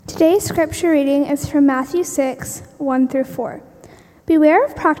Today's scripture reading is from Matthew 6, 1 through 4. Beware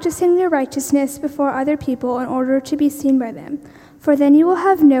of practicing your righteousness before other people in order to be seen by them, for then you will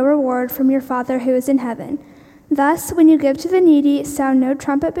have no reward from your Father who is in heaven. Thus, when you give to the needy, sound no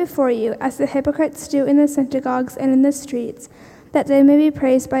trumpet before you, as the hypocrites do in the synagogues and in the streets, that they may be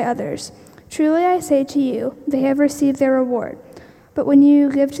praised by others. Truly I say to you, they have received their reward. But when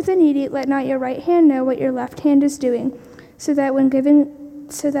you give to the needy, let not your right hand know what your left hand is doing, so that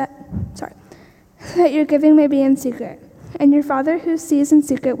your giving may be in secret. And your Father who sees in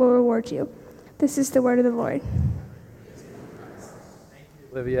secret will reward you. This is the word of the Lord. Thank you,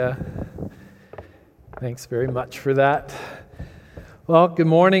 Olivia. Thanks very much for that. Well, good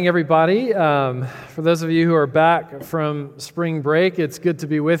morning, everybody. For those of you who are back from spring break, it's good to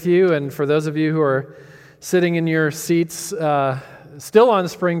be with you. And for those of you who are sitting in your seats, still on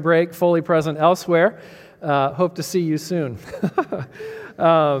spring break, fully present elsewhere, hope to see you soon.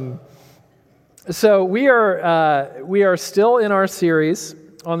 So we are still in our series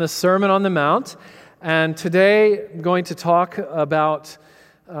on the Sermon on the Mount, and today I'm going to talk about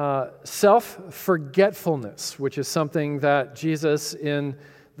self-forgetfulness, which is something that Jesus in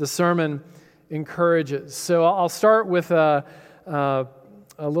the sermon encourages. So I'll start with a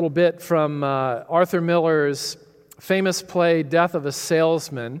little bit from Arthur Miller's famous play, Death of a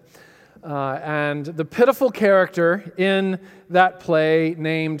Salesman. And the pitiful character in that play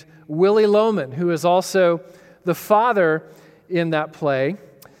named Willy Loman, who is also the father in that play,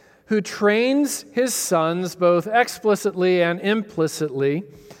 who trains his sons both explicitly and implicitly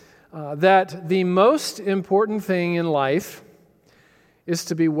that the most important thing in life is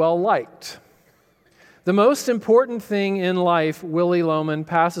to be well-liked. The most important thing in life, Willy Loman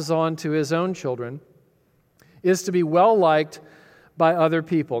passes on to his own children, is to be well-liked by other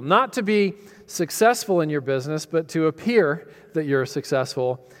people. Not to be successful in your business, but to appear that you're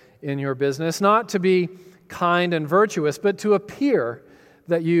successful in your business. Not to be kind and virtuous, but to appear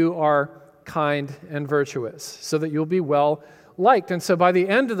that you are kind and virtuous, so that you'll be well liked. And so by the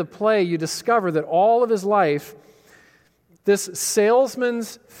end of the play, you discover that all of his life, this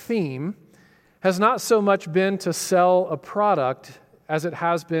salesman's theme has not so much been to sell a product as it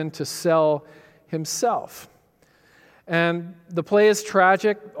has been to sell himself. And the play is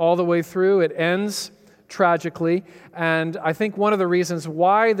tragic all the way through. It ends tragically. And I think one of the reasons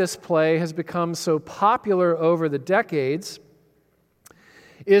why this play has become so popular over the decades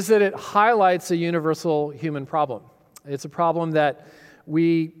is that it highlights a universal human problem. It's a problem that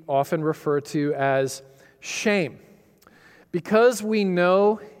we often refer to as shame. Because we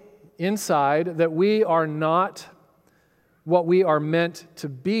know inside that we are not what we are meant to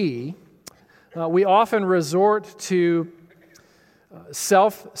be, we often resort to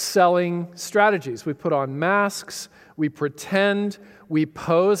self-selling strategies. We put on masks, we pretend, we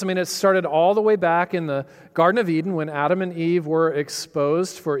pose. I mean, it started all the way back in the Garden of Eden when Adam and Eve were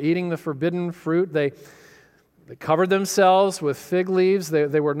exposed for eating the forbidden fruit. They covered themselves with fig leaves.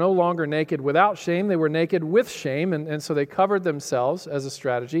 They were no longer naked without shame. They were naked with shame, and so they covered themselves as a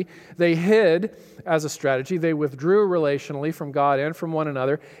strategy. They hid as a strategy. They withdrew relationally from God and from one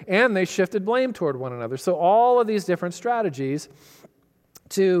another, and they shifted blame toward one another. So all of these different strategies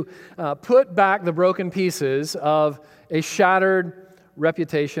to put back the broken pieces of a shattered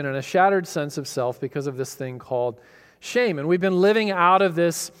reputation and a shattered sense of self because of this thing called shame. And we've been living out of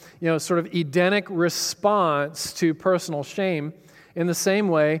this, sort of Edenic response to personal shame in the same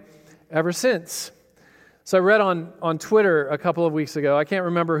way ever since. So I read on Twitter a couple of weeks ago, I can't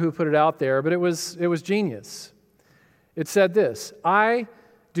remember who put it out there, but it was genius. It said this: I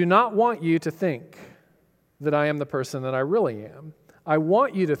do not want you to think that I am the person that I really am. I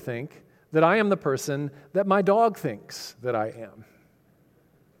want you to think that I am the person that my dog thinks that I am.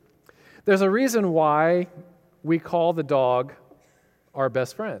 There's a reason why we call the dog our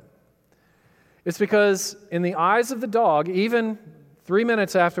best friend. It's because in the eyes of the dog, even 3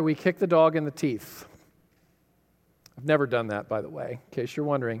 minutes after we kick the dog in the teeth, I've never done that, by the way, in case you're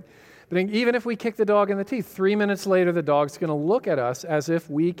wondering, but even if we kick the dog in the teeth, 3 minutes later the dog's going to look at us as if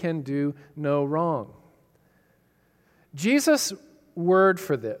we can do no wrong. Jesus' word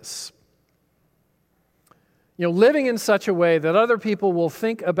for this, living in such a way that other people will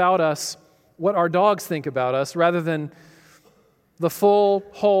think about us what our dogs think about us rather than the full,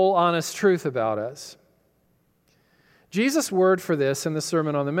 whole, honest truth about us. Jesus' word for this in the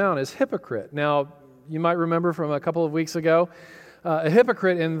Sermon on the Mount is hypocrite. Now, you might remember from a couple of weeks ago, a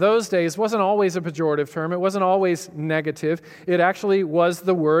hypocrite in those days wasn't always a pejorative term. It wasn't always negative. It actually was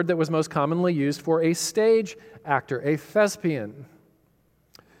the word that was most commonly used for a stage actor, a thespian,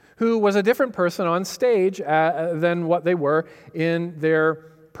 who was a different person on stage than what they were in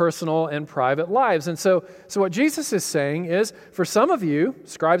their personal and private lives. And so what Jesus is saying is, for some of you,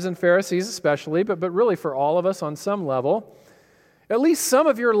 scribes and Pharisees especially, but really for all of us on some level, at least some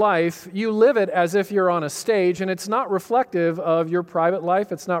of your life, you live it as if you're on a stage, and it's not reflective of your private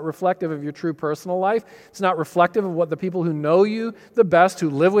life. It's not reflective of your true personal life. It's not reflective of what the people who know you the best, who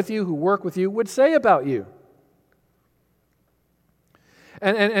live with you, who work with you, would say about you.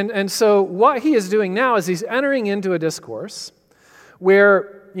 And so what he is doing now is he's entering into a discourse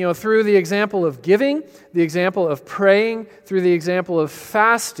where, through the example of giving, the example of praying, through the example of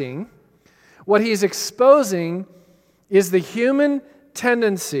fasting, what he's exposing is the human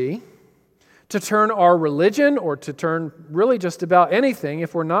tendency to turn our religion, or to turn really just about anything,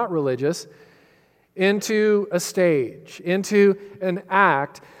 if we're not religious, into a stage, into an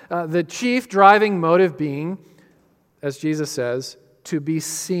act, the chief driving motive being, as Jesus says, to be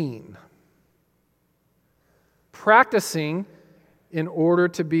seen. Practicing in order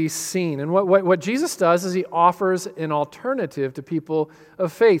to be seen. And what Jesus does is he offers an alternative to people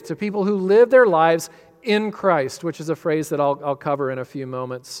of faith, to people who live their lives in Christ, which is a phrase that I'll cover in a few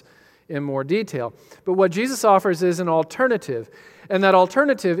moments in more detail. But what Jesus offers is an alternative, and that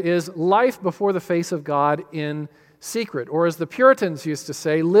alternative is life before the face of God in secret, or as the Puritans used to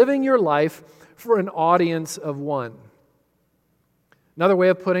say, living your life for an audience of one. Another way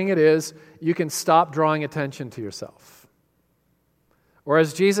of putting it is, you can stop drawing attention to yourself. Or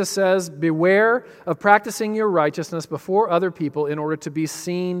as Jesus says, beware of practicing your righteousness before other people in order to be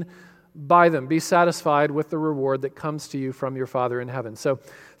seen by them. Be satisfied with the reward that comes to you from your Father in heaven. So,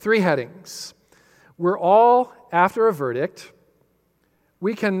 3 headings. We're all after a verdict.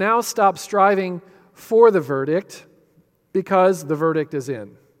 We can now stop striving for the verdict because the verdict is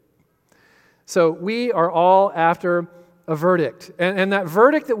in. So, we are all after a verdict. And that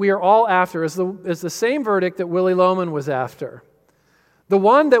verdict that we are all after is the same verdict that Willy Loman was after. The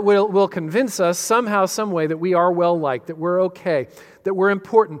one that will convince us somehow, some way, that we are well-liked, that we're okay, that we're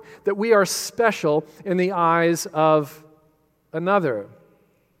important, that we are special in the eyes of another.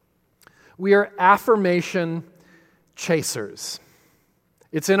 We are affirmation chasers.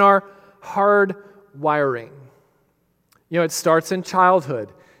 It's in our hard wiring. It starts in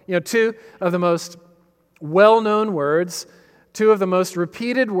childhood. 2 of the most well-known words, 2 of the most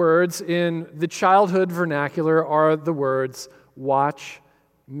repeated words in the childhood vernacular are the words, watch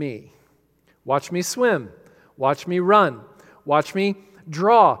me. Watch me swim. Watch me run. Watch me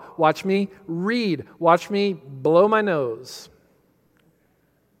draw. Watch me read. Watch me blow my nose.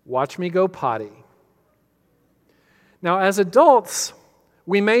 Watch me go potty. Now, as adults,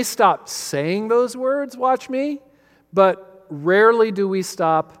 we may stop saying those words, watch me, but rarely do we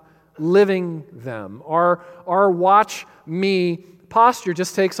stop living them. Our watch me posture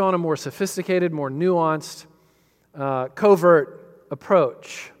just takes on a more sophisticated, more nuanced, covert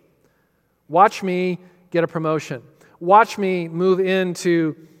approach. Watch me get a promotion. Watch me move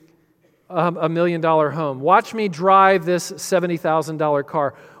into a $1 million home. Watch me drive this $70,000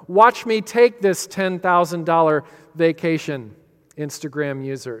 car. Watch me take this $10,000 vacation, Instagram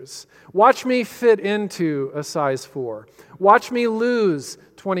users. Watch me fit into a size 4. Watch me lose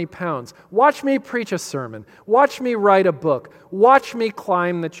 20 pounds. Watch me preach a sermon. Watch me write a book. Watch me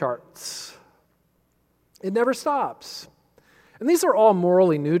climb the charts. It never stops. And these are all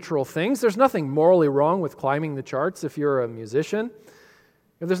morally neutral things. There's nothing morally wrong with climbing the charts if you're a musician.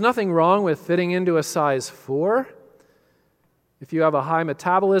 There's nothing wrong with fitting into a size 4. If you have a high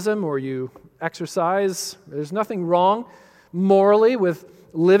metabolism or you exercise, there's nothing wrong morally with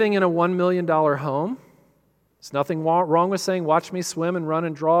living in a $1 million home. There's nothing wrong with saying, watch me swim and run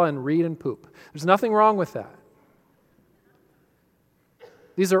and draw and read and poop. There's nothing wrong with that.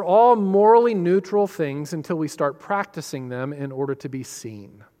 These are all morally neutral things until we start practicing them in order to be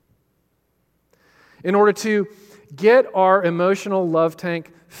seen. In order to get our emotional love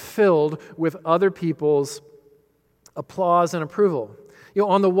tank filled with other people's applause and approval.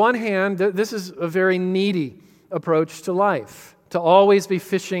 On the one hand, this is a very needy approach to life, to always be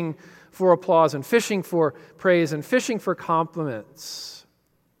fishing for applause and fishing for praise and fishing for compliments.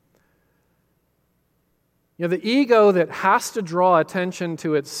 The ego that has to draw attention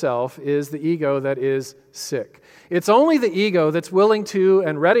to itself is the ego that is sick. It's only the ego that's willing to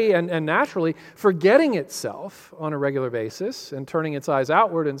and ready and naturally forgetting itself on a regular basis and turning its eyes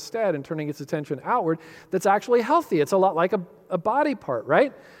outward instead and turning its attention outward that's actually healthy. It's a lot like a body part,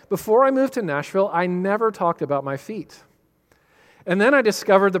 right? Before I moved to Nashville, I never talked about my feet. And then I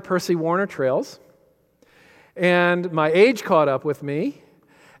discovered the Percy Warner Trails, and my age caught up with me.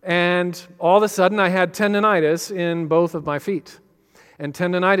 And all of a sudden, I had tendonitis in both of my feet. and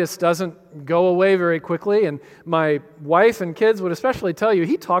tendonitis doesn't go away very quickly. And my wife and kids would especially tell you,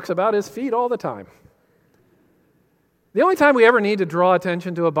 he talks about his feet all the time. The only time we ever need to draw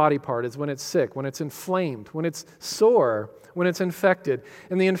attention to a body part is when it's sick, when it's inflamed, when it's sore, when it's infected.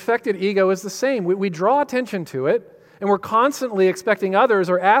 And the infected ego is the same. We draw attention to it, and we're constantly expecting others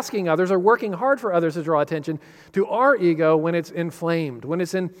or asking others or working hard for others to draw attention to our ego when it's inflamed, when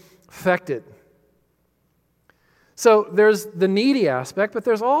it's infected. So there's the needy aspect, but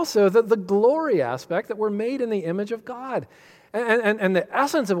there's also the glory aspect that we're made in the image of God. And the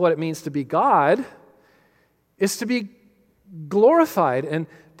essence of what it means to be God is to be glorified and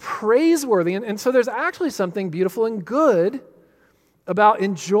praiseworthy. And so there's actually something beautiful and good about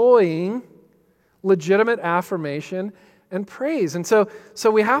enjoying legitimate affirmation and praise. And so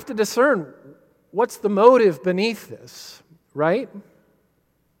we have to discern what's the motive beneath this, right?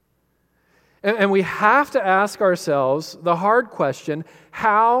 And we have to ask ourselves the hard question,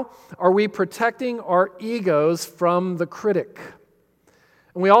 how are we protecting our egos from the critic?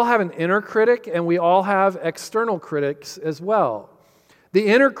 And we all have an inner critic, and we all have external critics as well. The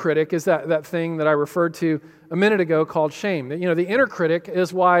inner critic is that thing that I referred to a minute ago called shame. The inner critic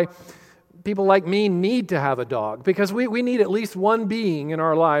is why people like me need to have a dog, because we need at least one being in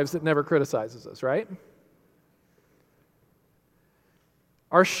our lives that never criticizes us, right?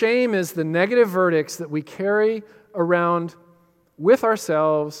 Our shame is the negative verdicts that we carry around with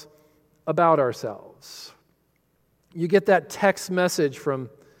ourselves about ourselves. You get that text message from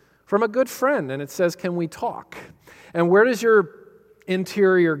a good friend, and it says, "Can we talk?" And where does your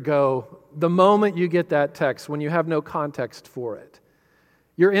interior go the moment you get that text, when you have no context for it?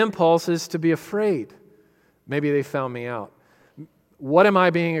 Your impulse is to be afraid. Maybe they found me out. What am I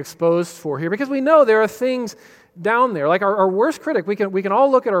being exposed for here? Because we know there are things down there, like our worst critic. We can all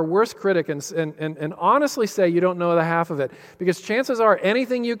look at our worst critic and honestly say you don't know the half of it, because chances are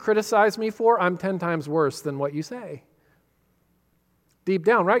anything you criticize me for, I'm 10 times worse than what you say. Deep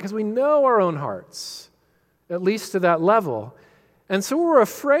down, right? Because we know our own hearts, at least to that level. And so we're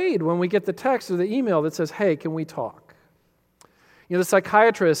afraid when we get the text or the email that says, "Hey, can we talk?" The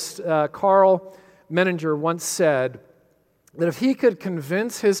psychiatrist Karl Menninger once said that if he could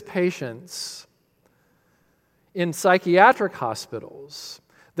convince his patients in psychiatric hospitals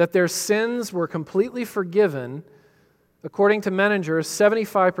that their sins were completely forgiven, according to Menninger,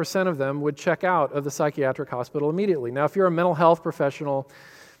 75% of them would check out of the psychiatric hospital immediately. Now, if you're a mental health professional,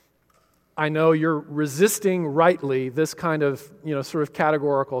 I know you're resisting rightly this kind of, sort of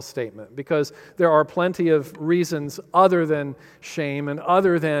categorical statement, because there are plenty of reasons other than shame and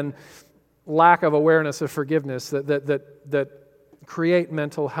other than lack of awareness of forgiveness that create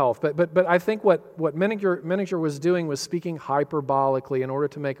mental health. But I think what Menninger was doing was speaking hyperbolically in order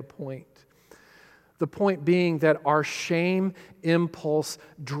to make a point. The point being that our shame impulse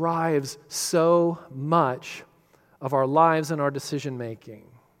drives so much of our lives and our decision making.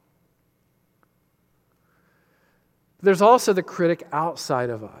 There's also the critic outside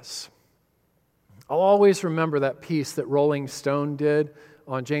of us. I'll always remember that piece that Rolling Stone did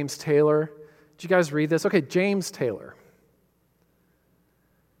on James Taylor. Did you guys read this? Okay, James Taylor.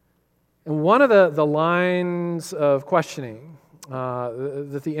 And one of the lines of questioning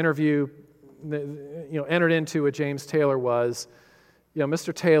that the interview entered into with James Taylor was,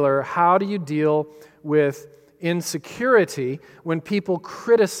 "Mr. Taylor, how do you deal with insecurity when people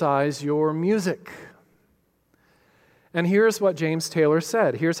criticize your music?" And here's what James Taylor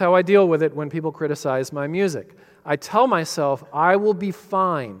said. "Here's how I deal with it when people criticize my music. I tell myself I will be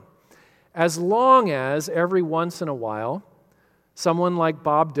fine as long as every once in a while someone like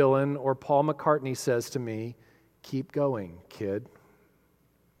Bob Dylan or Paul McCartney says to me, 'Keep going, kid.'"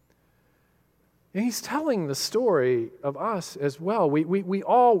 And he's telling the story of us as well. We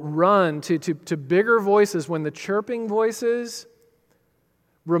all run to bigger voices when the chirping voices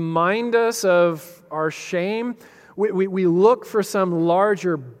remind us of our shame. We look for some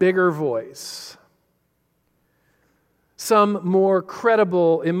larger, bigger voice, some more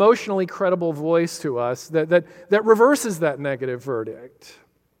credible, emotionally credible voice to us that reverses that negative verdict.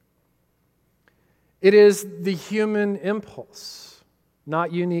 It is the human impulse,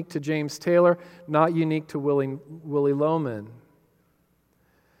 not unique to James Taylor, not unique to Willie Loman.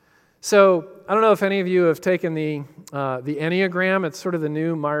 So I don't know if any of you have taken the Enneagram. It's sort of the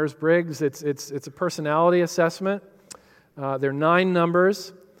new Myers-Briggs. It's a personality assessment. There are 9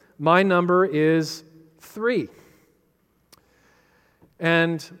 numbers. My number is 3.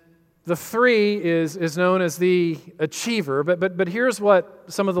 And the 3 is known as the achiever. But here's what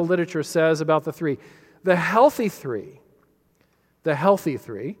some of the literature says about the 3. The healthy 3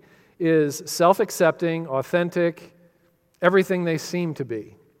 is self-accepting, authentic, everything they seem to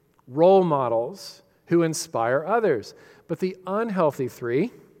be. Role models who inspire others. But the unhealthy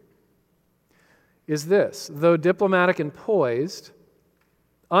three is this: though diplomatic and poised,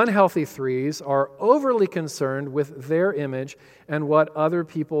 unhealthy threes are overly concerned with their image and what other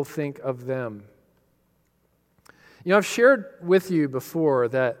people think of them. I've shared with you before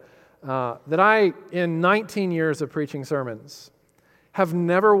that I, in 19 years of preaching sermons, have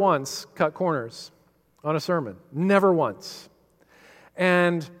never once cut corners on a sermon. Never once.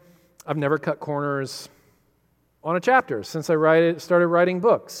 And I've never cut corners on a chapter since I started writing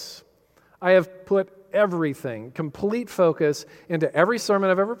books. I have put everything, complete focus into every sermon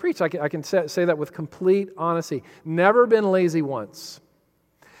I've ever preached. I can say that with complete honesty. Never been lazy once.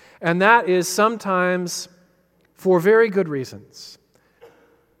 And that is sometimes for very good reasons.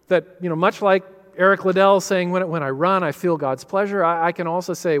 That, much like Eric Liddell saying, when I run, I feel God's pleasure, I can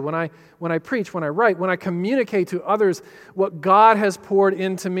also say, when I preach, when I write, when I communicate to others what God has poured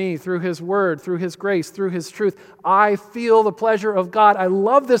into me through His Word, through His grace, through His truth, I feel the pleasure of God. I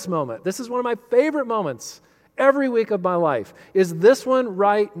love this moment. This is one of my favorite moments every week of my life, is this one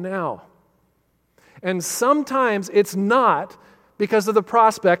right now. And sometimes it's not because of the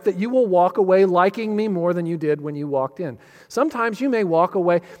prospect that you will walk away liking me more than you did when you walked in. Sometimes you may walk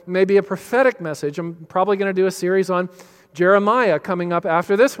away, maybe a prophetic message. I'm probably going to do a series on Jeremiah coming up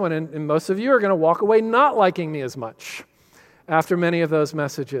after this one, and most of you are going to walk away not liking me as much after many of those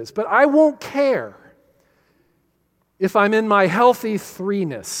messages. But I won't care if I'm in my healthy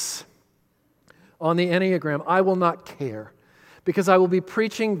threeness on the Enneagram. I will not care, because I will be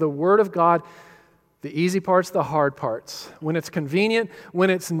preaching the Word of God, the easy parts, the hard parts, when it's convenient,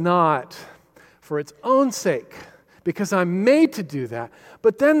 when it's not, for its own sake, because I'm made to do that.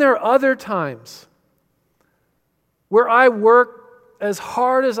 But then there are other times where I work as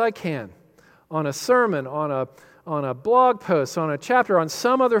hard as I can on a sermon, on a blog post, on a chapter, on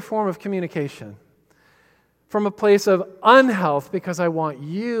some other form of communication, from a place of unhealth, because I want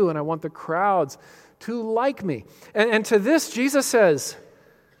you and I want the crowds to like me. And to this, Jesus says,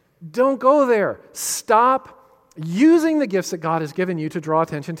 don't go there. Stop using the gifts that God has given you to draw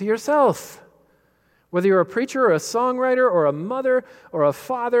attention to yourself. Whether you're a preacher or a songwriter or a mother or a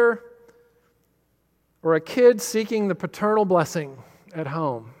father or a kid seeking the paternal blessing at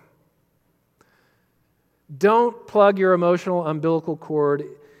home. Don't plug your emotional umbilical cord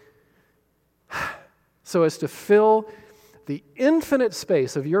so as to fill the infinite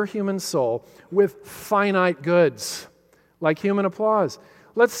space of your human soul with finite goods, like human applause.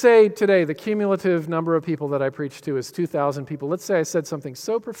 Let's say today the cumulative number of people that I preached to is 2,000 people. Let's say I said something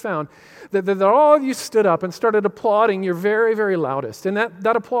so profound that all of you stood up and started applauding your very, very loudest. And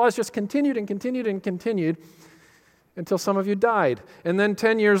that applause just continued and continued and continued until some of you died. And then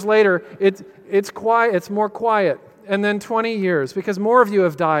 10 years later, it's quiet. It's more quiet. And then 20 years, because more of you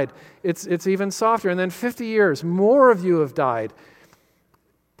have died, it's even softer. And then 50 years, more of you have died.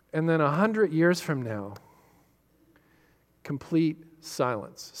 And then 100 years from now, complete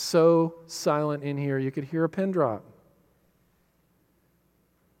silence. So silent in here, you could hear a pin drop.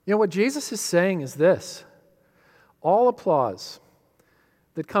 What Jesus is saying is this: all applause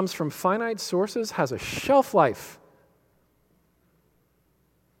that comes from finite sources has a shelf life.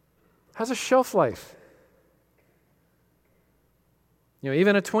 Has a shelf life.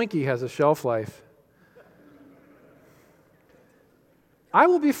 Even a Twinkie has a shelf life. I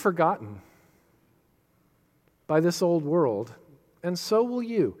will be forgotten by this old world, and so will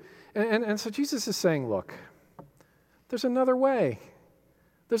you. And so Jesus is saying, look, there's another way.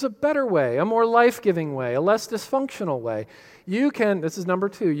 There's a better way, a more life-giving way, a less dysfunctional way. You can, this is number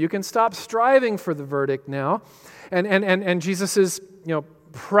 2, you can stop striving for the verdict now. And Jesus'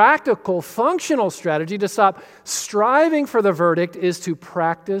 practical, functional strategy to stop striving for the verdict is to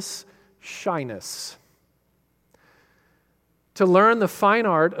practice shyness. To learn the fine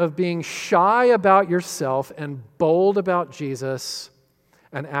art of being shy about yourself and bold about Jesus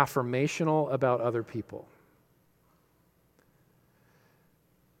and affirmational about other people.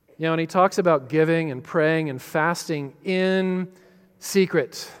 And he talks about giving and praying and fasting in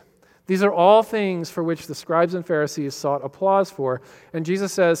secret. These are all things for which the scribes and Pharisees sought applause for. And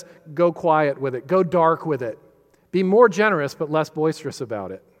Jesus says, go quiet with it. Go dark with it. Be more generous but less boisterous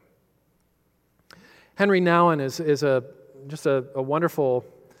about it. Henry Nouwen is just a wonderful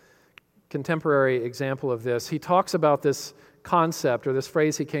contemporary example of this. He talks about this concept or this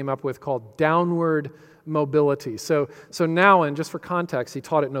phrase he came up with called downward mobility. So Nouwen, just for context, he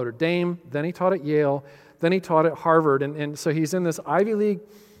taught at Notre Dame, then he taught at Yale, then he taught at Harvard, and so he's in this Ivy League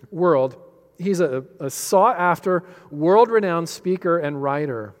world. He's a sought-after, world-renowned speaker and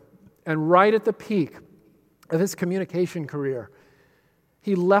writer. And right at the peak of his communication career.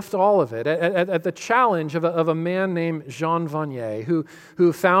 He left all of it at the challenge of a man named Jean Vanier,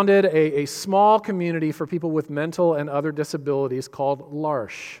 who founded a small community for people with mental and other disabilities called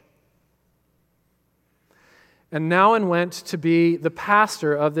L'Arche. And now went to be the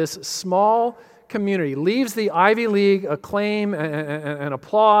pastor of this small community, leaves the Ivy League acclaim and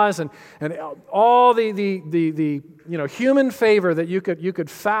applause and all the human favor that you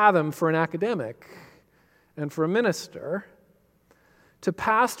could fathom for an academic and for a minister, to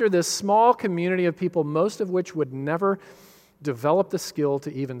pastor this small community of people, most of which would never develop the skill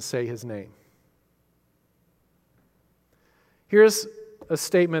to even say his name. Here's a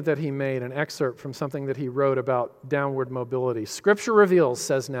statement that he made, an excerpt from something that he wrote about downward mobility. Scripture reveals,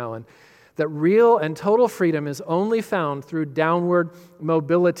 says Nouwen, that real and total freedom is only found through downward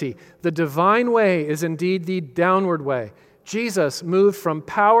mobility. The divine way is indeed the downward way. Jesus moved from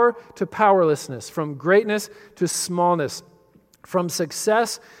power to powerlessness, from greatness to smallness, from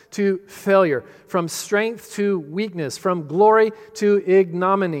success to failure, from strength to weakness, from glory to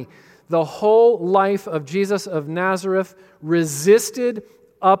ignominy. The whole life of Jesus of Nazareth resisted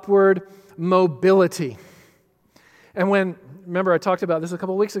upward mobility. And remember I talked about this a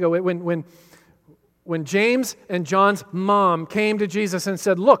couple of weeks ago, when James and John's mom came to Jesus and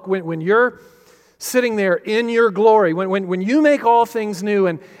said, look, when you're sitting there in your glory, when you make all things new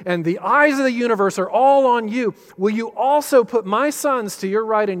and the eyes of the universe are all on you, will you also put my sons to your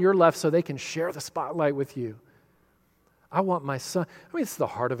right and your left so they can share the spotlight with you? I want my son, it's the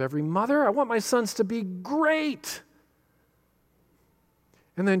heart of every mother. I want my sons to be great.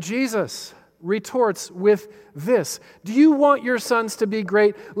 And then Jesus retorts with this: do you want your sons to be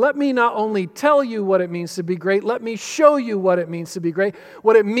great? Let me not only tell you what it means to be great, let me show you what it means to be great.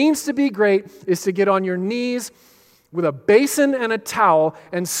 What it means to be great is to get on your knees with a basin and a towel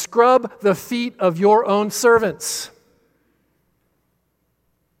and scrub the feet of your own servants.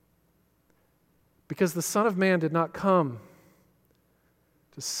 Because the Son of Man did not come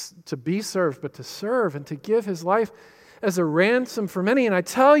to be served, but to serve and to give his life as a ransom for many. And I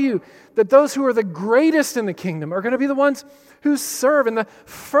tell you that those who are the greatest in the kingdom are going to be the ones who serve, and the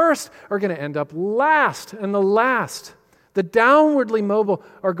first are going to end up last, and the last, the downwardly mobile,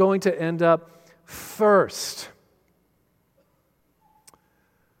 are going to end up first.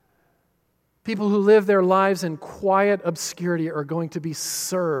 People who live their lives in quiet obscurity are going to be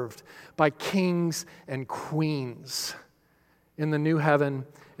served by kings and queens in the new heaven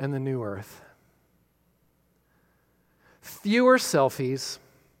and the new earth. Fewer selfies,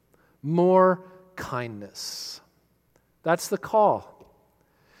 more kindness. That's the call.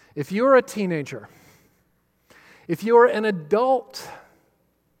 If you're a teenager, if you're an adult,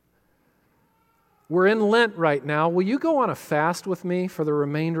 we're in Lent right now. Will you go on a fast with me for the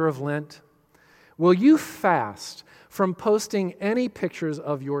remainder of Lent? Will you fast from posting any pictures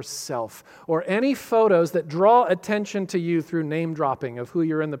of yourself or any photos that draw attention to you through name dropping of who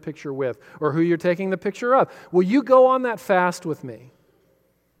you're in the picture with or who you're taking the picture of? Will you go on that fast with me?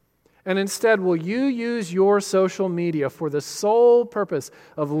 And instead, will you use your social media for the sole purpose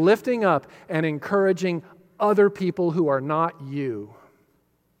of lifting up and encouraging other people who are not you?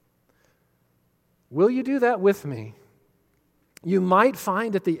 Will you do that with me? You might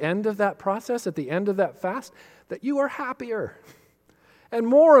find at the end of that process, at the end of that fast, that you are happier and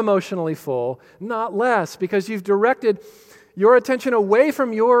more emotionally full, not less, because you've directed your attention away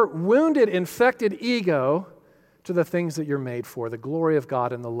from your wounded, infected ego to the things that you're made for, the glory of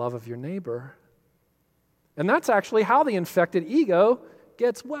God and the love of your neighbor. And that's actually how the infected ego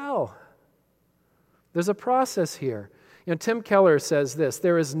gets well. There's a process here. Tim Keller says this: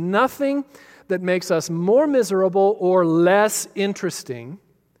 there is nothing that makes us more miserable or less interesting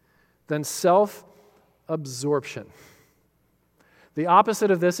than self-absorption. The opposite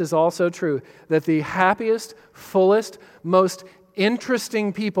of this is also true, that the happiest, fullest, most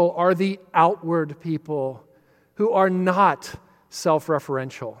interesting people are the outward people who are not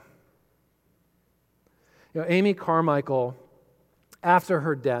self-referential. Amy Carmichael, after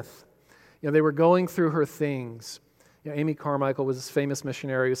her death, they were going through her things. Amy Carmichael was this famous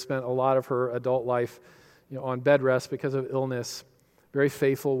missionary who spent a lot of her adult life on bed rest because of illness. Very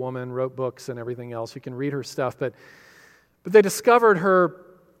faithful woman, wrote books and everything else. You can read her stuff. But they discovered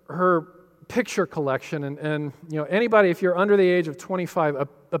her picture collection. And anybody, if you're under the age of 25,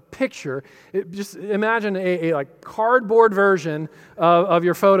 a picture, just imagine a like cardboard version of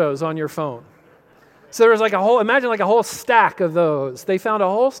your photos on your phone. So there was imagine a whole stack of those. They found a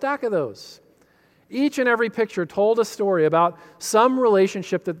whole stack of those. Each and every picture told a story about some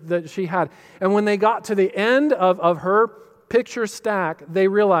relationship that she had. And when they got to the end of her picture stack, they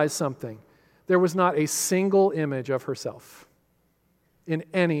realized something. there was not a single image of herself in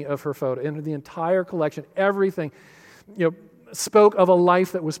any of her photos. In the entire collection, everything, spoke of a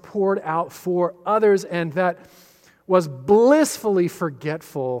life that was poured out for others and that was blissfully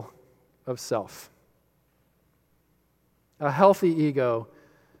forgetful of self. A healthy ego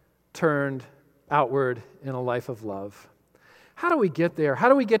turned outward in a life of love. How do we get there? How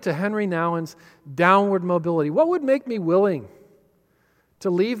do we get to Henry Nouwen's downward mobility? What would make me willing to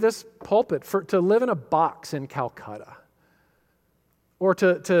leave this pulpit, to live in a box in Calcutta, or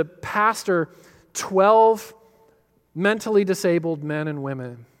to pastor 12 mentally disabled men and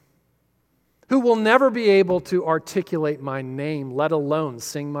women who will never be able to articulate my name, let alone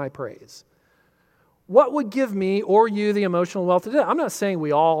sing my praise? What would give me or you the emotional wealth to do that? I'm not saying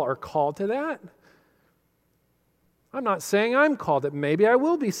we all are called to that. I'm not saying I'm called it. Maybe I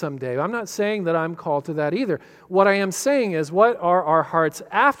will be someday. I'm not saying that I'm called to that either. What I am saying is, what are our hearts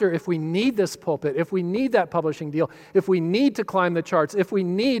after if we need this pulpit, if we need that publishing deal, if we need to climb the charts, if we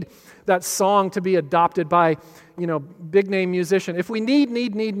need that song to be adopted by, big name musician, if we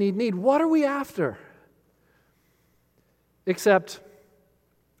need, what are we after? Except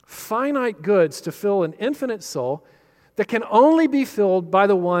finite goods to fill an infinite soul that can only be filled by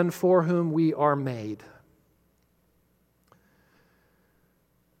the one for whom we are made.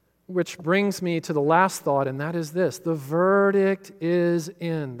 Which brings me to the last thought, and that is this: the verdict is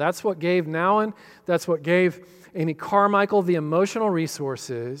in. That's what gave Nouwen, that's what gave Amy Carmichael the emotional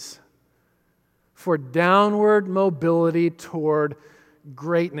resources for downward mobility toward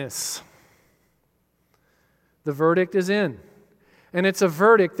greatness. The verdict is in. And it's a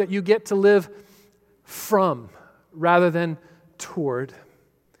verdict that you get to live from rather than toward.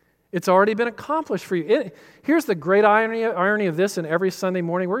 It's already been accomplished for you. Here's the great irony of this, and every Sunday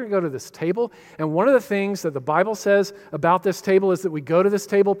morning we're going to go to this table, and one of the things that the Bible says about this table is that we go to this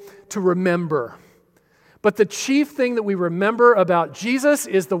table to remember. But the chief thing that we remember about Jesus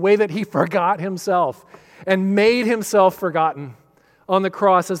is the way that he forgot himself and made himself forgotten on the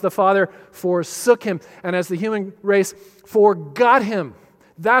cross as the Father forsook him and as the human race forgot him.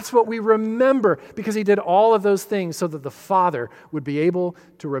 That's what we remember, because he did all of those things so that the Father would be able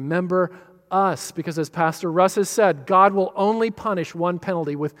to remember us. Because as Pastor Russ has said, God will only punish one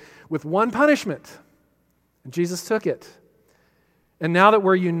penalty with one punishment. And Jesus took it. And now that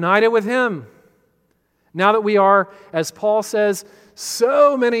we're united with him, now that we are, as Paul says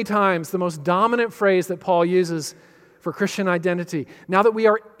so many times, the most dominant phrase that Paul uses for Christian identity, now that we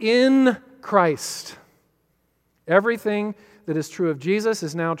are in Christ, everything that is true of Jesus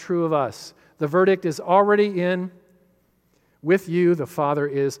is now true of us. The verdict is already in. With you, the Father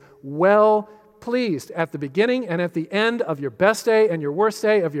is well pleased at the beginning and at the end of your best day and your worst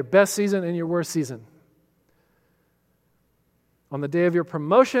day, of your best season and your worst season. On the day of your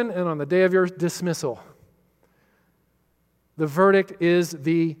promotion and on the day of your dismissal, the verdict is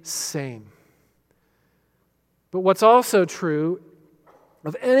the same. But what's also true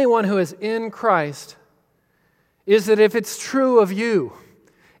of anyone who is in Christ is that if it's true of you,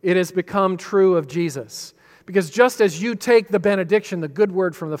 it has become true of Jesus. Because just as you take the benediction, the good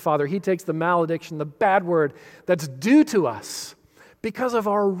word from the Father, he takes the malediction, the bad word that's due to us because of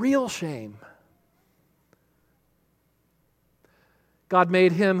our real shame. God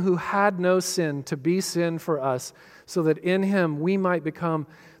made him who had no sin to be sin for us, so that in him we might become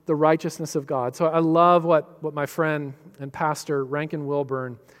the righteousness of God. So I love what my friend and pastor Rankin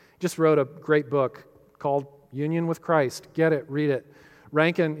Wilburn just wrote, a great book called Union with Christ. Get it, read it.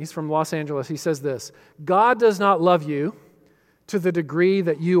 Rankin, he's from Los Angeles, he says this: God does not love you to the degree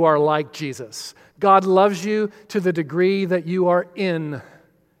that you are like Jesus. God loves you to the degree that you are in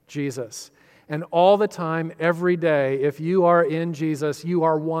Jesus. And all the time, every day, if you are in Jesus, you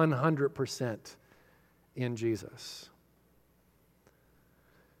are 100% in Jesus.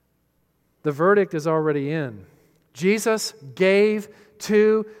 The verdict is already in. Jesus gave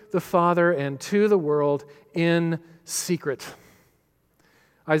to the Father and to the world in secret.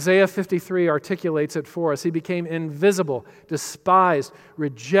 Isaiah 53 articulates it for us. He became invisible, despised,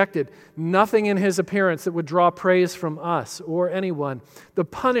 rejected, nothing in his appearance that would draw praise from us or anyone. The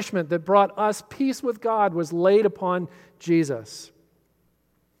punishment that brought us peace with God was laid upon Jesus.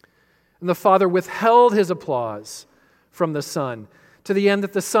 And the Father withheld his applause from the Son, to the end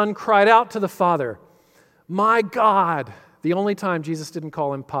that the Son cried out to the Father, "My God." The only time Jesus didn't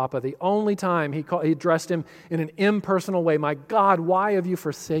call him Papa, the only time he addressed him in an impersonal way, "My God, why have you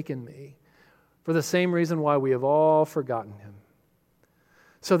forsaken me?" For the same reason why we have all forgotten him.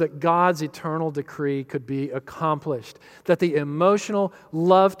 So that God's eternal decree could be accomplished, that the emotional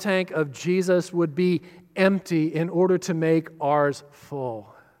love tank of Jesus would be empty in order to make ours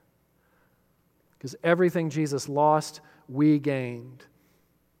full. Because everything Jesus lost, we gained.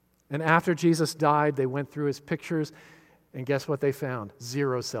 And after Jesus died, they went through his pictures, and guess what they found?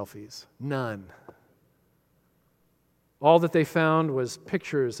 0 selfies. None. All that they found was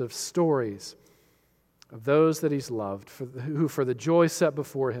pictures of stories of those that he's loved, who for the joy set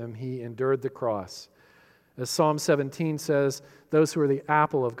before him, he endured the cross. As Psalm 17 says, those who are the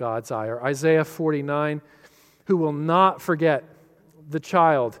apple of God's eye. Or Isaiah 49, who will not forget the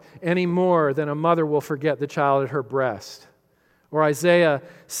child any more than a mother will forget the child at her breast. Or Isaiah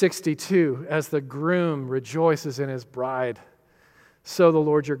 62, as the groom rejoices in his bride, so the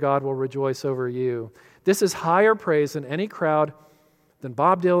Lord your God will rejoice over you. This is higher praise than any crowd than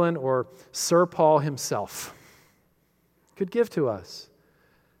Bob Dylan or Sir Paul himself could give to us.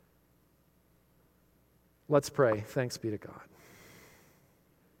 Let's pray. Thanks be to God.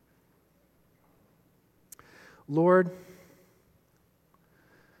 Lord,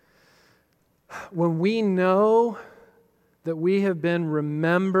 when we know that we have been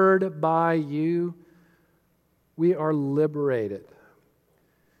remembered by you, we are liberated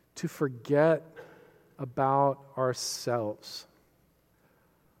to forget about ourselves.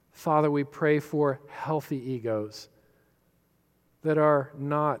 Father, we pray for healthy egos that are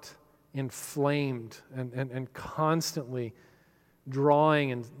not inflamed and constantly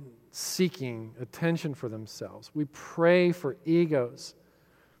drawing and seeking attention for themselves. We pray for egos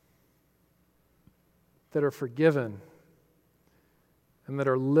that are forgiven and that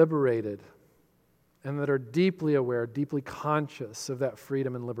are liberated and that are deeply aware, deeply conscious of that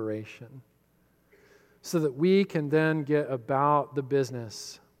freedom and liberation, so that we can then get about the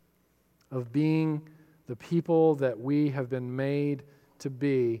business of being the people that we have been made to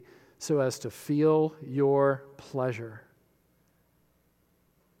be, so as to feel your pleasure.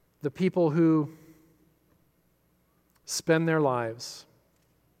 The people who spend their lives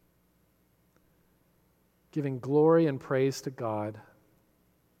giving glory and praise to God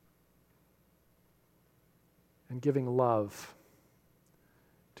and giving love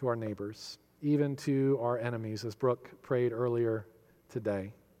to our neighbors, even to our enemies, as Brooke prayed earlier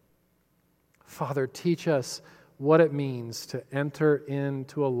today. Father, teach us what it means to enter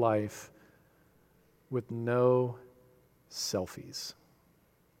into a life with no selfies.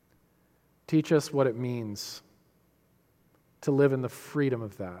 Teach us what it means to live in the freedom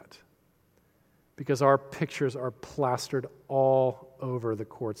of that, because our pictures are plastered all over the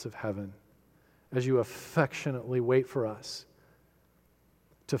courts of heaven as you affectionately wait for us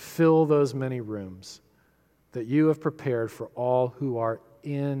to fill those many rooms that you have prepared for all who are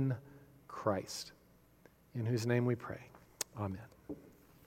in Christ, in whose name we pray. Amen.